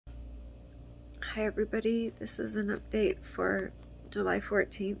Hi everybody, this is an update for July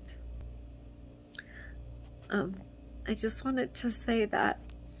 14th. I just wanted to say that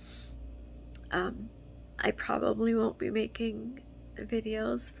I probably won't be making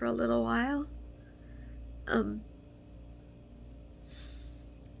videos for a little while. And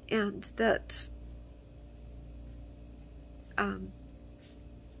that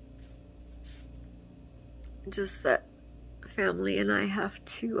just that family and I have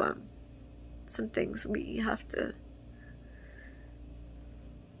to some things we have to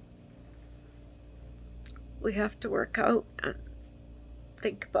work out and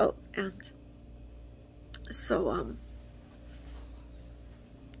think about, and so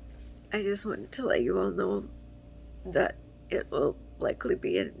I just wanted to let you all know that it will likely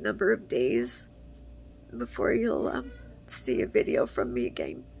be a number of days before you'll see a video from me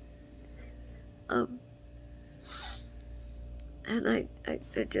again. And I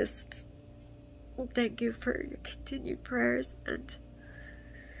just thank you for your continued prayers, and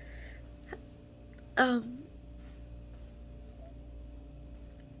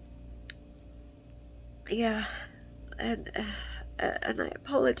yeah, and I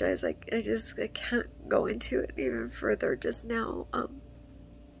apologize, I can't go into it even further just now,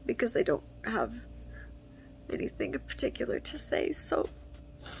 because I don't have anything in particular to say. So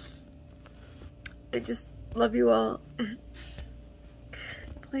I just love you all, and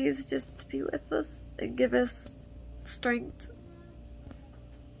please just be with us and give us strength.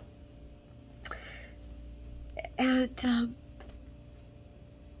 And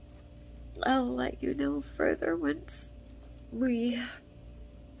I'll let you know further once we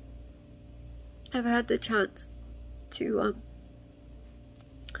have had the chance to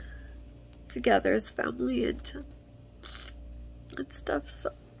gather as family and stuff.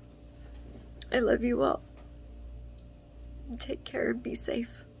 So I love you all. Take care and be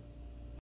safe.